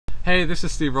Hey, this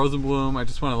is Steve Rosenblum. I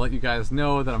just want to let you guys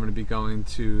know that I'm going to be going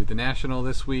to the National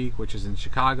this week, which is in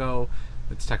Chicago.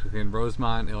 It's technically in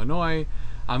Rosemont, Illinois.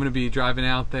 I'm going to be driving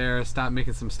out there,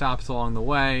 making some stops along the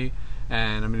way,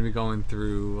 and I'm going to be going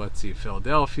through, let's see,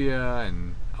 Philadelphia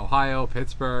and Ohio,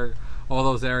 Pittsburgh, all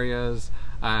those areas,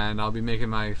 and I'll be making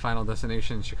my final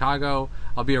destination in Chicago.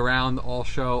 I'll be around all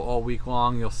show all week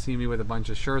long. You'll see me with a bunch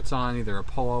of shirts on, either a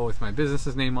polo with my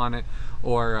business's name on it,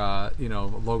 or my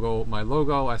logo,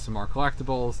 SMR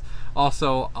Collectibles.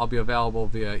 Also, I'll be available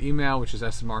via email, which is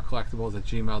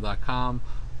smrcollectibles@gmail.com,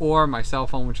 or my cell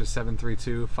phone, which is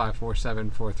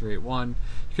 732-547-4381. You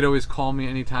could always call me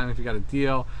anytime if you got a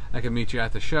deal. I can meet you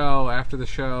at the show, after the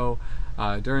show,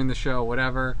 during the show,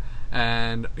 whatever.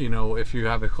 And if you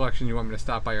have a collection you want me to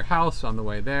stop by your house on the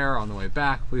way there, on the way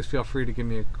back, please feel free to give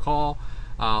me a call.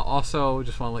 Also,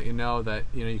 just want to let you know that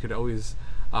you could always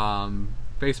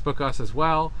Facebook us as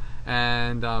well,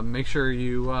 and make sure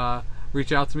you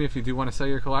reach out to me if you do want to sell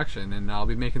your collection, and I'll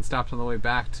be making stops on the way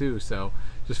back too, so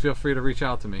just feel free to reach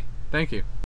out to me. Thank you.